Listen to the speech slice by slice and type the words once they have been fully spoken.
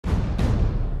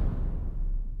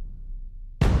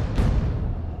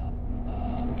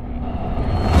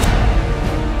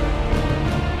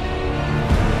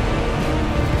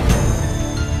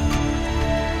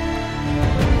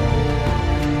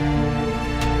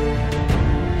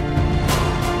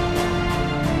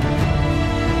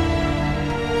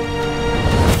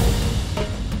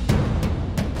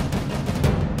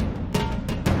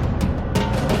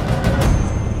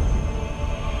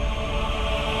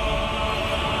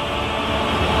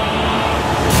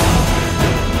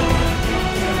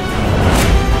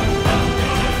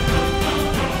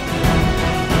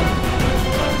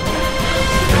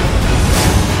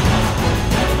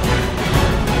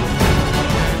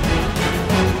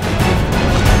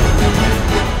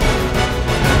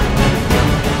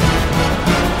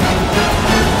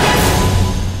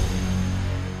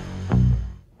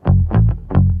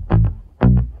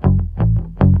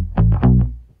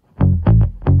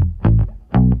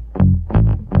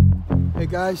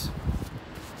guys,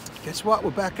 guess what?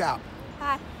 We're back out.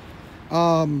 Hi.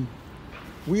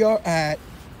 We are at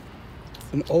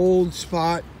an old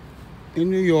spot in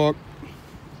New York.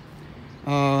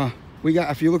 We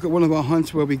got, if you look at one of our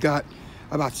hunts where we got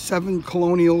about 7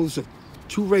 colonials,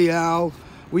 2 real.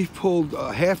 We've pulled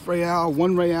half real,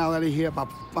 1 real out of here,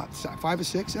 about 5 or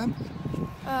 6, Em?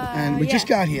 And we just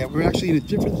got here. We're actually in a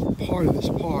different part of this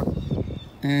park.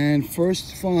 And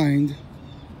first find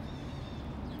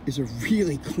is a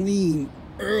really clean,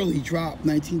 early drop,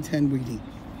 1910 weedy.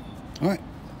 All right,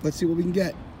 let's see what we can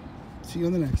get. See you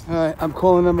on the next. All right, I'm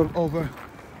calling them over.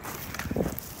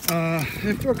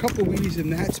 After a couple of weedies in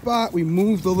that spot, we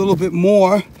moved a little bit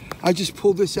more. I just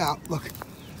pulled this out. Look.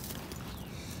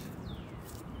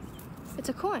 It's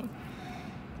a coin.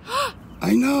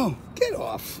 I know. Get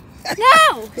off.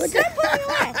 No! Stop pulling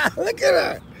away. Look at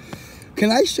her. Can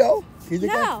I show?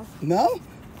 No. No?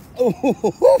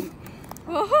 Oh.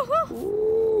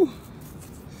 Oh.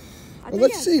 Well,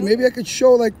 let's see. Maybe I could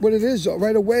show like what it is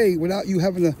right away without you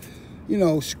having to, you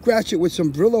know, scratch it with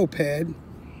some Brillo pad.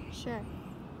 Sure.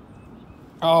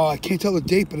 Oh, I can't tell the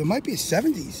date, but it might be a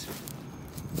 70s.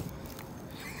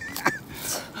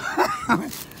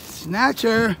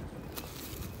 Snatcher.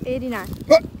 89.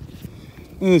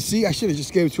 See, I should have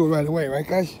just gave it to her right away, right,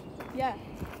 guys? Yeah,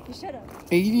 you should have.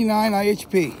 89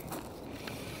 IHP.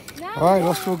 No, all right,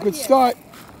 off to a good start.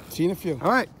 See you in a few.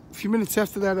 All right, a few minutes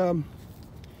after that,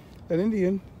 that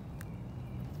Indian,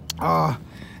 I'm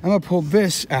gonna pull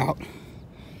this out.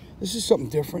 This is something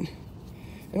different.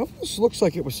 It almost looks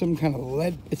like it was some kind of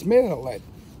lead. It's made out of lead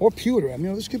or pewter. I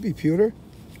mean, this could be pewter.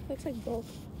 Looks like both,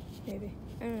 maybe.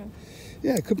 I don't know.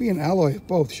 Yeah, it could be an alloy of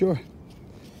both, sure.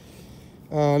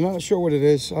 Not sure what it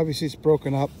is. Obviously, it's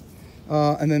broken up.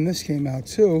 And then this came out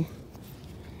too.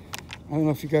 I don't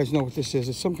know if you guys know what this is.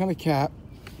 It's some kind of cap,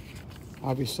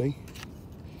 obviously.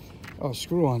 Oh,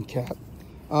 screw-on cap.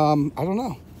 I don't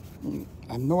know.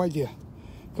 I have no idea.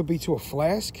 Could be to a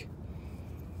flask.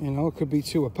 You know, it could be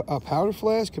to a powder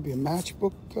flask. Could be a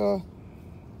matchbook.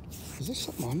 Is there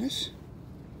something on this?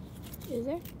 Is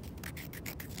there?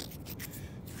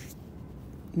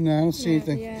 No, I don't see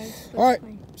anything. Yeah, all right,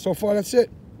 so far that's it.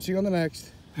 See you on the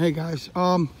next. Hey guys,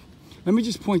 let me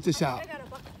just point this out.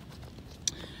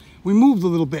 We moved a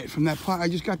little bit from that part. I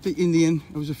just got the Indian.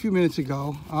 It was a few minutes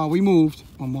ago. We moved,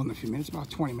 well, more than a few minutes, about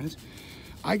 20 minutes.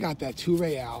 I got that 2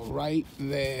 real right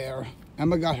there.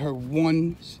 Emma got her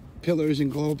 1 pillars and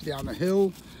globes down the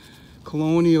hill.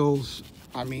 Colonials,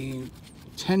 I mean,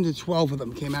 10 to 12 of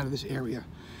them came out of this area.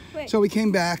 Wait. So we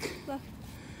came back. Look.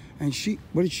 And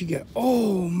what did she get?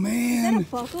 Oh man! Is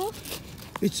that a buckle?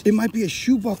 It might be a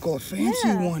shoe buckle, a fancy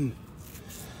one.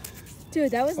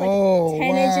 Dude, that was like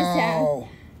 10 inches down.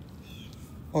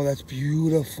 Oh, that's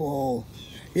beautiful.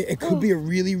 It could be a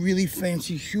really, really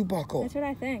fancy shoe buckle. That's what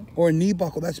I think. Or a knee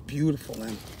buckle. That's beautiful,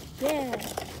 man. Yeah.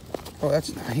 Oh,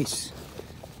 that's nice.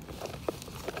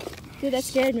 Dude, that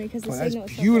scared me because the signal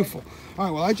was so beautiful. All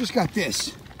right, well, I just got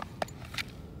this.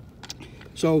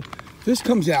 So this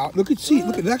comes out. Look,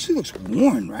 it actually looks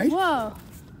worn, right? Whoa.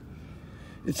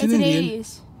 It's an Indian.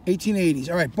 80s. 1880s.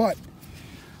 All right, but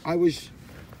I was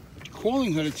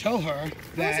calling her to tell her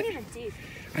that. It wasn't even deep.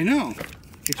 I know.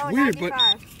 It's weird, 95. but.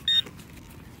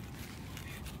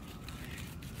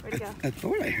 Where'd it go? I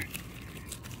thought I heard.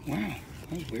 Wow,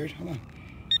 that was weird. Hold on.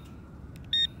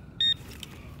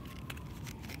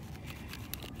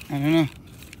 I don't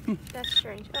know. That's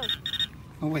strange. Oh.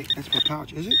 Oh wait, that's my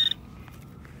pouch. Is it?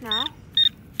 No.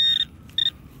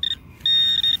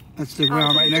 That's the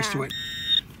ground right next to it.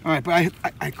 All right, but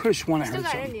I could have sworn I heard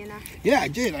something. Indian now. Yeah, I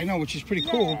did. I know, which is pretty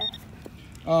cool.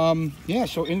 Yeah,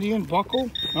 so Indian buckle.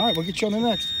 All right, we'll get you on the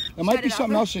next. There might be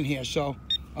something else in here, so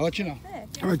I'll let you know.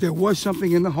 All right, there was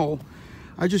something in the hole.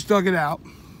 I just dug it out,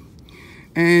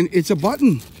 and it's a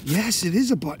button. Yes, it is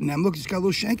a button. And look, it's got a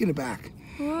little shank in the back.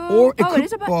 Or it could, it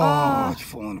is a button. Oh, it's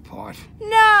falling apart.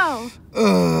 No.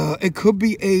 It could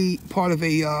be a part of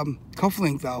a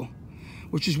cufflink though,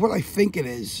 which is what I think it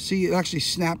is. See, it actually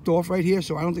snapped off right here,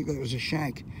 so I don't think that it was a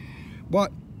shank.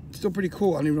 But still pretty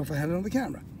cool. I don't even know if I had it on the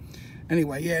camera.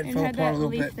 Anyway, yeah, it fell apart a little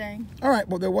bit. Thing. All right,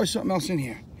 well, there was something else in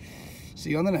here.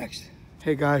 See you on the next.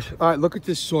 Hey guys, all right, look at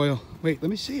this soil. Wait, let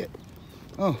me see it.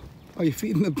 Oh, you're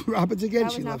feeding the rabbits again?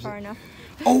 That was not far enough.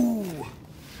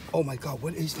 Oh my God,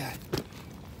 what is that?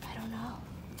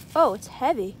 Oh, it's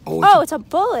heavy. Oh, it's a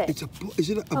bullet. Is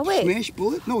it a smash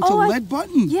bullet? No, it's a lead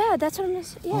button. Yeah, that's what I'm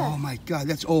missing. Yeah. Oh my God,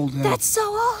 that's old. That's so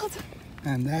old.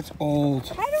 And that's old.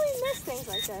 How do we miss things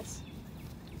like this?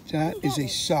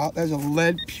 That's a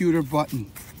lead pewter button.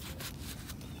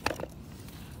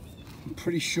 I'm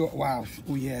pretty sure. Wow.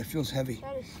 Oh yeah, it feels heavy.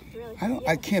 That is really heavy.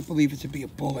 I can't believe it to be a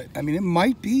bullet. I mean, it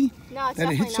might be No, it's that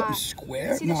it hit definitely something not.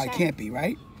 square. No, it can't be,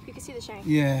 right? You can see the shank.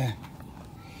 Yeah.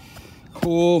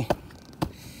 Cool.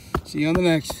 See you on the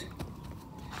next.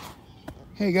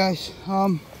 Hey guys,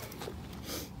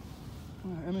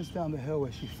 Emma's down the hill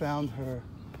where she found her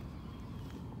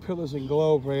pillars and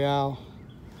globe real.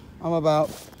 I'm about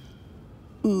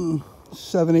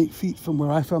 7-8 feet from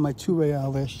where I found my 2 real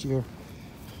last year.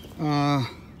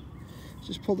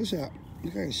 Just pull this out.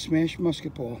 Look at a smashed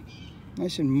musket ball.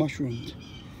 Nice and mushroomed.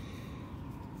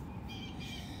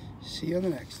 See you on the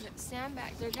next. Stand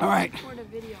back. They're All right. record a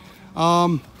video.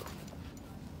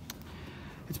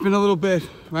 It's been a little bit,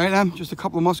 right, Em? Just a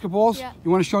couple of musket balls? Yeah.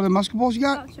 You want to show the musket balls you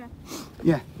got? Oh, sure.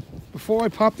 Yeah. Before I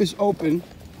pop this open,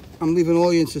 I'm leaving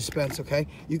all you in suspense, okay?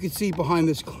 You can see behind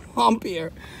this clump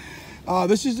here.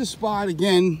 This is the spot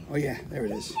again. Oh yeah, there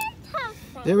it is.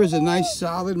 There is a nice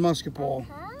solid musket ball.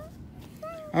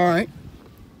 All right.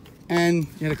 And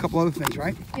you had a couple other things,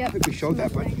 right? Yep. I think we showed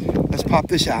that, but let's pop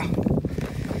this out.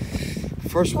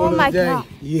 First one of the day. God.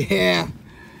 Yeah.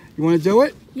 You want to do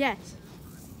it? Yes.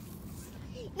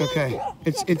 Okay.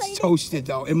 It's toasted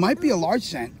though. It might be a large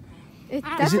cent.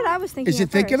 That's what I was thinking. Is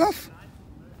it thick enough?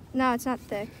 No, it's not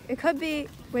thick. It could be.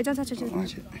 Wait, don't touch it.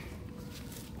 Watch it.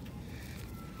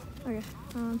 Okay.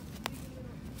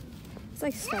 It's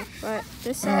like stuff, but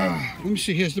this side. Let me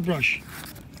see. Here's the brush.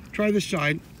 Try this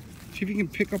side. See if you can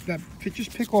pick up that.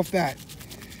 Just pick off that.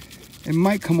 It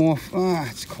might come off.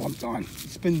 It's clumped on.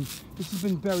 This has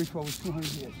been buried for over 200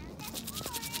 years.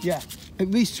 Yeah, at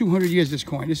least 200 years. This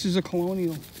coin. This is a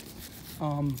colonial.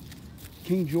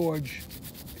 King George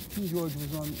was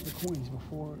on the coins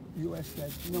before U.S.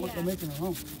 said, you know what, they're making their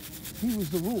own. He was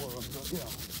the ruler of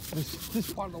the,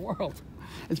 this part of the world.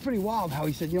 It's pretty wild how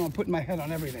he said, I'm putting my head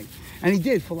on everything. And he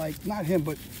did for not him,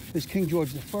 but this King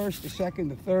George the First, the second,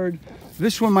 the third.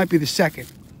 This one might be the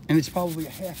second, and it's probably a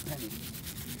half penny.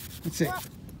 Let's see.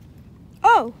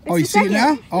 Oh, it's you see it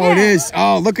now? Oh, yeah. It is.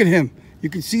 Oh, look at him. You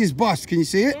can see his bust. Can you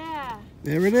see it? Yeah.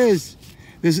 There it is.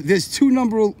 There's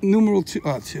numeral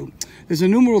two. There's a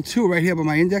numeral 2 right here by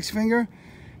my index finger.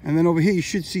 And then over here you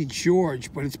should see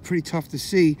George, but it's pretty tough to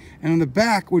see. And on the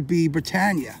back would be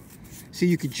Britannia. See,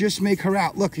 you could just make her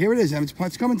out. Look, here it is.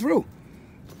 It's coming through.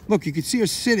 Look, you can see her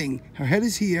sitting. Her head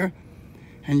is here.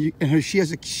 And she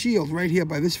has a shield right here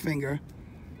by this finger.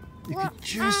 You can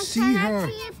just see her.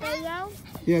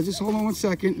 Yeah, just hold on one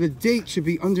second. The date should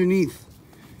be underneath.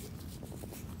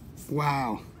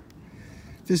 Wow.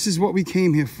 This is what we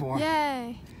came here for.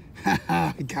 Yay.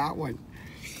 I got one.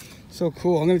 So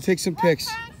cool. I'm going to take some pics.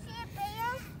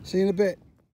 See you in a bit.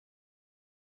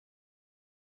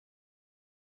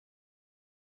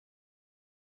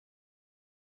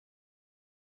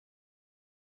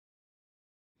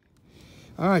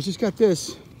 All right, just got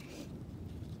this.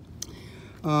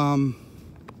 It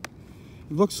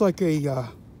looks like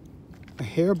a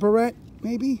hair barrette,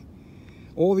 maybe.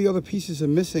 All the other pieces are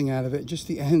missing out of it, just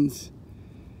the ends.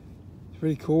 It's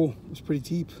pretty cool. It's pretty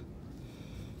deep.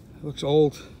 It looks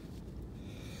old.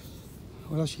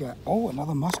 What else you got? Oh,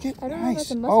 another musket? I don't know if it's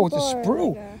a musket oh, it's a ball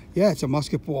sprue. or Yeah, it's a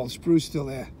musket ball. The sprue's still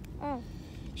there. Oh.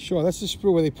 Sure, that's the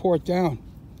sprue where they pour it down.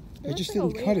 They just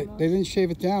didn't cut it. Almost. They didn't shave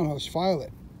it down. It was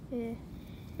violet. Yeah.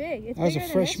 Big. It's That was a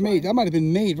fresh made. That might have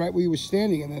been made right where you were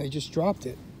standing, and then they just dropped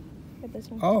it. Get this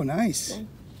one. Oh, nice. Okay.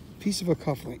 Piece of a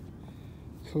cufflink.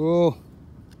 Cool.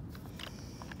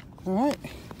 All right.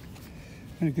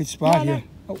 In a good spot here.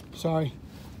 Oh, sorry.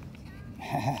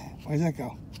 Where's that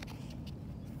go?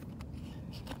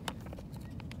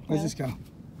 Where's this go?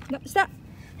 No, stop.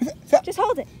 Stop. Just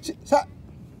hold it. Stop.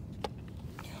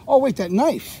 Oh, wait, that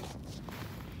knife.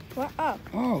 What? Oh.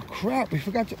 Oh, crap. We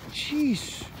forgot to...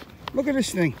 Jeez. Look at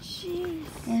this thing. Jeez.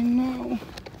 I know.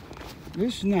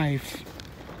 This knife.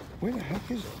 Where the heck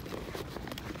is it?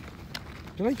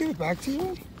 Did I give it back to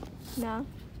you? No.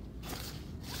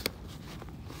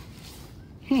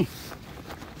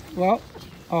 Well,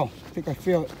 oh, I think I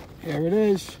feel it. Here it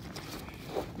is.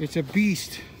 It's a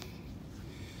beast.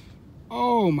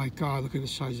 Oh my God, look at the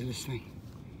size of this thing.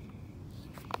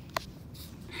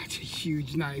 That's a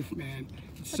huge knife, man.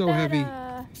 It's so heavy.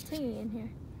 Thingy in here.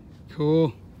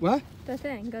 Cool. What? The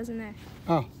thing goes in there.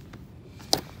 Oh,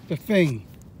 the thing.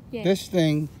 Yeah. This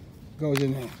thing goes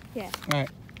in there. Yeah. All right.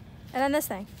 And then this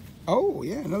thing. Oh,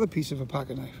 yeah, another piece of a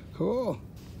pocket knife. Cool.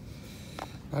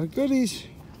 A lot of goodies.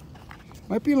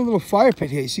 Might be in a little fire pit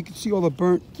here, so you can see all the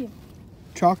burnt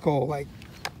charcoal, like.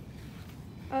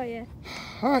 Oh, yeah.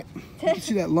 All right. You can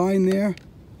see that line there.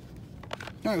 All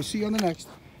right, we'll see you on the next.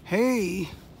 Hey,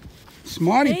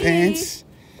 smarty pants.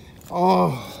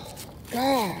 Oh,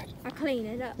 God. I clean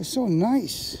it up. They're so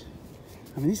nice.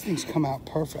 I mean, these things come out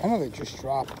perfect. I know they just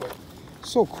dropped, but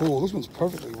so cool. This one's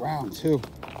perfectly round, too.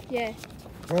 Yeah.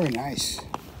 Very nice.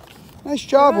 Nice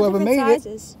job, whoever made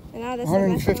sizes. it. And now this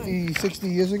 150, 60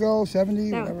 years ago, 70,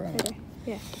 no, whatever. I don't know.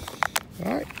 Yeah.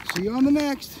 All right, see you on the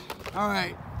next. All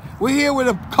right, we're here with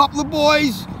a couple of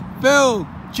boys. Bill,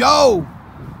 Joe,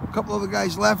 a couple other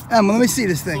guys left. Emma, let me see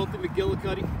this thing. Salty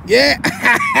McGillicuddy. Yeah,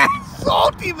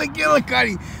 Salty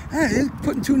McGillicuddy. They're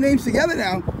putting two names together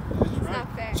now. It's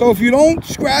not fair. So if you don't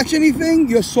scratch anything,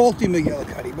 you're Salty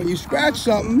McGillicuddy. But you scratch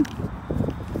something,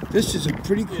 this is a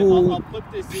pretty cool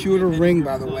pewter ring,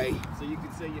 by the way. So you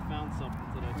can say you found something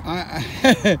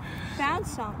today. Found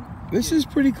some. This is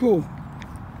pretty cool.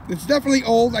 It's definitely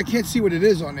old. I can't see what it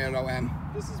is on there, though, Em.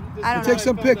 This is I don't take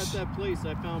some pics. At that place.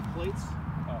 I found plates.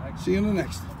 See you in the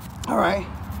next. All right.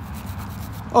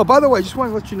 Oh, by the way, just want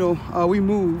to let you know, we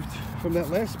moved from that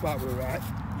last spot we were at.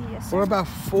 Yes, sir. We're about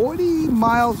 40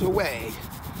 miles away.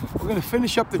 We're going to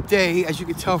finish up the day, as you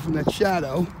can tell from that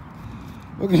shadow.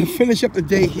 We're going to finish up the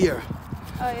day here.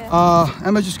 Oh, yeah.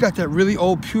 Emma just got that really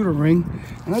old pewter ring,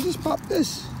 and I just popped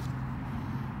this.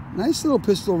 Nice little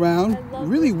pistol round.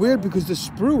 Really weird because the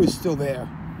sprue is still there.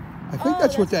 I think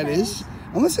that's what that is.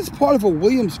 Unless it's part of a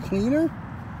Williams cleaner.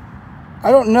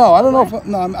 I don't know. I don't know if...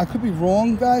 No, I could be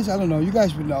wrong, guys. I don't know. You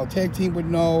guys would know. Tag team would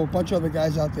know. A bunch of other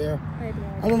guys out there.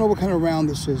 I don't know what kind of round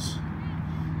this is.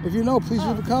 If you know, please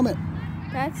leave a comment.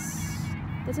 That's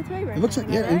a toy ring. It looks like,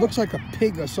 yeah, it looks like a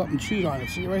pig or something chewed on it.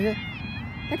 See it right here?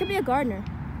 That could be a gardener.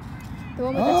 The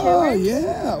one with the two rings.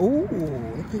 Yeah.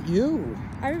 Ooh, look at you.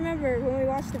 I remember when we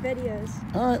watched the videos.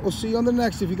 All right, we'll see you on the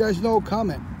next. If you guys know,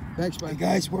 comment. Thanks, bye. Hey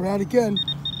guys, we're out again.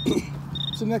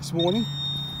 It's the next morning.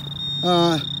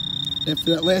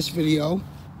 After that last video.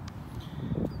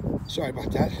 Sorry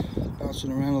about that.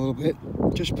 Bouncing around a little bit.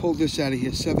 Just pulled this out of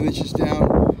here, 7 inches down.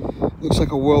 Looks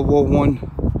like a World War I,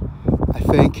 I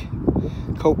think.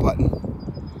 Coat button.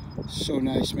 So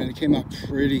nice, man. It came out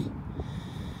pretty.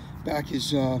 Back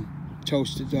is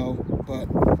toasted though, but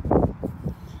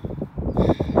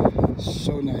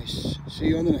so nice. See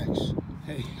you on the next.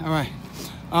 Hey, all right.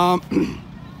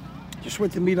 Just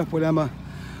went to meet up with Emma.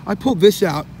 I pulled this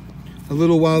out a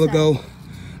little while ago.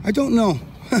 I don't know.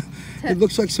 It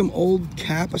looks like some old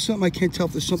cap or something. I can't tell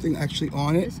if there's something actually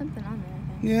on it. There's something on there,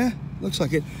 I think. Yeah, looks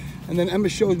like it. And then Emma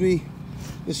showed me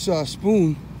this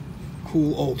spoon.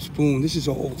 Cool old spoon. This is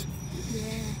old. Yeah.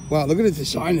 Wow, look at the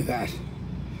design of that.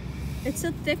 It's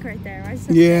so thick right there. Why is it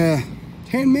so Yeah.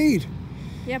 Handmade.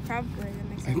 Yeah, probably. That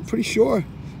makes sense. I'm pretty sure.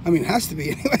 I mean, it has to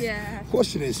be anyway. Yeah. Of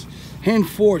course it is. Hand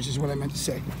forged is what I meant to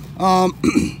say. No.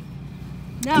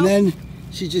 And then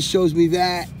she just shows me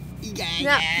that.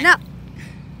 No.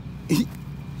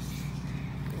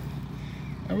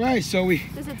 All right, so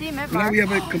There's a demon now mark. we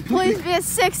have a completely. Please be a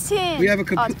 16. We have a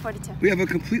oh, it's 42. We have a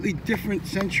completely different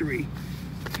century.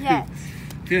 Yes.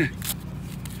 Yeah.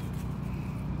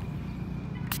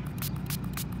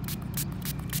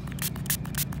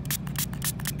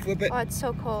 Flip it. Oh, it's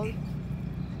so cold.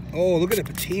 Oh, look at the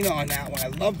patina on that one. I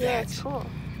love that. Yeah, it's cool.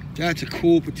 That's a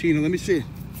cool patina. Let me see it.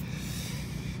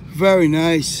 Very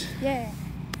nice. Yeah.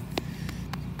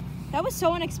 That was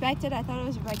so unexpected. I thought it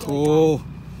was a regular. Cool.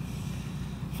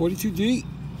 42D.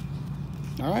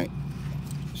 All right.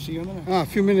 See you on the next. A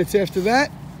few minutes after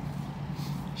that,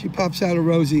 she pops out a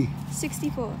Rosie.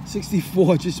 64.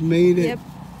 64. Just made it. Yep.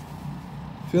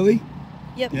 Philly?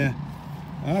 Yep. Yeah.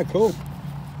 All right, cool.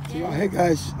 Yeah. Hey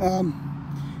guys,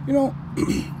 you know,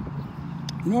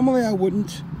 normally I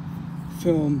wouldn't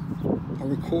film or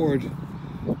record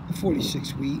a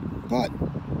 46 wheat, but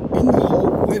in the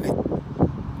hole with it,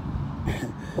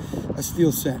 a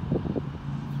steel set.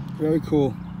 Very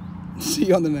cool. See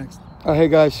you on the next. Hey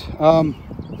guys,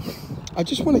 I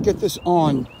just want to get this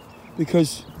on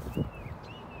because,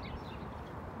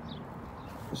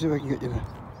 let's see if I can get you there.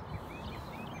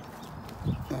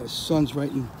 The sun's right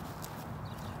in.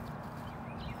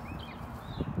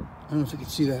 I don't know if you can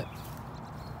see that.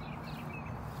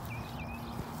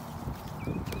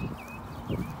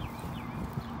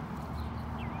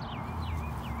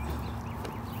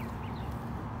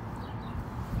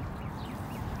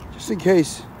 Just in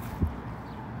case.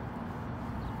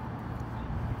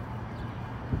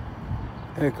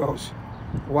 There it goes.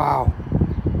 Wow.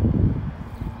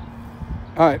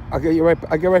 All right, I'll get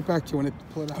right back to you when it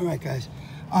pull it out. All right, guys.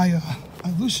 I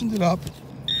loosened it up.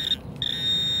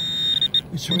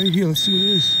 It's right here. Let's see what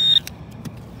it is.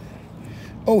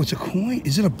 Oh, it's a coin.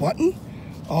 Is it a button?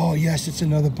 Oh, yes, it's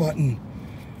another button.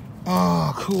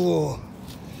 Ah, cool.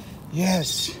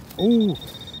 Yes. Oh,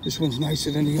 this one's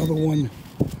nicer than the other one.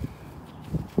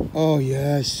 Oh,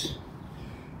 yes.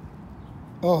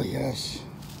 Oh, yes.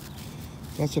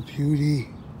 That's a beauty.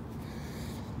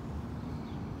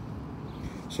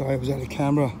 Sorry, I was out of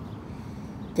camera.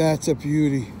 That's a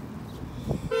beauty.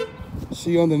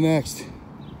 See you on the next.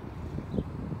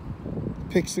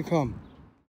 Pics to come.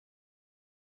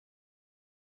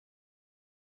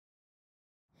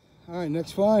 All right,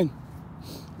 next find.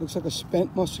 Looks like a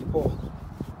spent musket ball.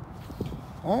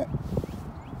 All right.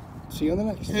 See you on the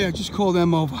next. Hey, I just called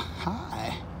them over.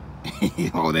 Hi.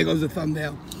 Oh, there goes the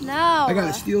thumbnail. No. I got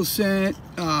a steel cent,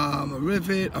 a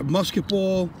rivet, a musket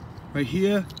ball right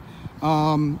here.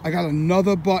 I got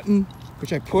another button,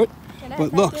 which I put.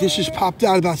 But look, this just popped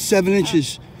out about 7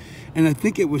 inches. And I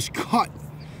think it was cut.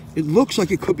 It looks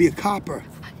like it could be a copper.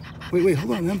 Wait,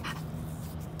 hold on, Em.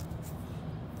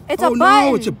 It's a button. Oh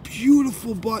no, it's a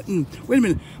beautiful button. Wait a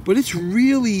minute, but it's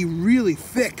really, really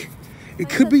thick. It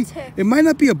could be, it might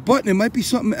not be a button, it might be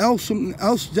something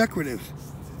else decorative.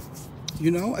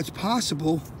 You know, it's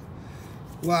possible.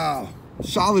 Wow,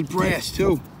 solid brass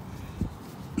too.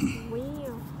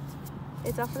 Wow,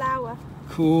 it's a flower.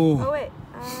 Cool. Oh wait,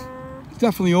 it's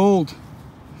definitely old.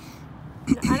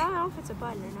 I don't know if it's a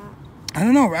button or not. I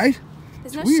don't know, right?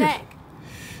 There's it's no weird. shank.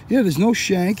 Yeah, there's no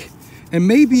shank. And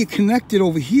maybe it connected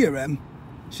over here, Em.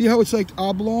 See how it's like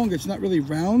oblong? It's not really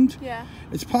round? Yeah.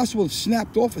 It's possible it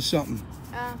snapped off of something.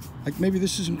 Oh. Like maybe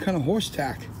this is some kind of horse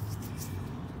tack.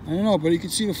 I don't know, but you can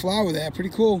see the flower there. Pretty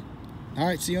cool. All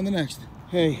right, see you on the next.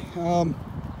 Hey,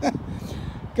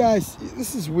 guys,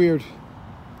 this is weird.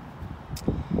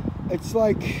 It's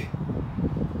like,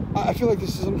 I feel like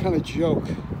this is some kind of joke.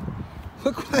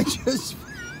 Look what I just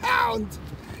found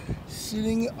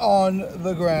sitting on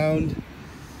the ground.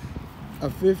 A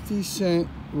 50-cent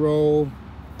roll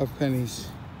of pennies.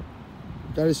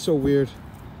 That is so weird.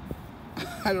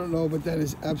 I don't know, but that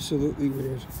is absolutely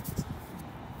weird.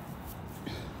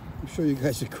 I'm sure you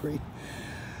guys agree.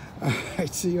 All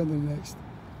right, see you on the next.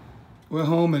 We're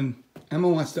home and Emma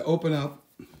wants to open up.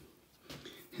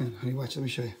 Here, honey, watch, let me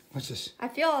show you. Watch this. I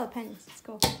feel all the pennies. Let's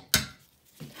go.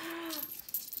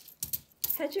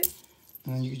 Touch it.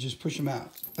 And then you can just push them out.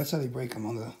 That's how they break them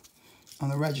on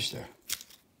the register.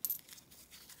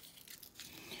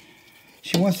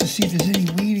 She wants to see if there's any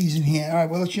Wheaties in here. All right,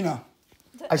 we'll let you know.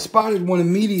 I spotted one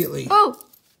immediately. Oh!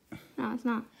 No, it's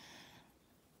not.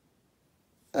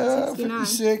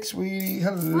 56, Wheatie.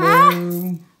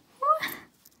 Hello.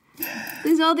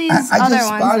 There's all these I other just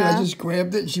spotted ones. I just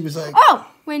grabbed it and she was like... Oh!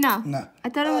 Wait, no. No. I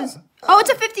thought it was... Oh, it's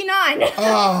a 59!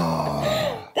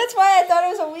 Oh. That's why I thought it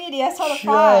was a Wheatie. I saw the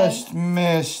 5. Just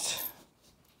missed.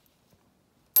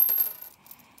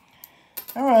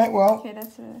 All right, well... Okay,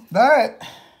 that's a... That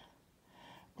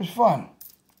was fun.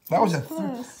 That was a...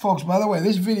 Folks, by the way,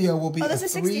 this video will be a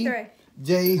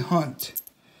 3-day hunt.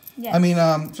 Yes. I mean,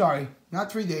 sorry,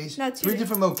 not 3 days. No, 2 3 days.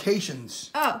 different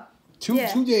locations. Oh.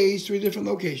 2 days, 3 different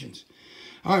locations.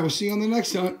 All right, we'll see you on the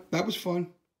next hunt. That was fun.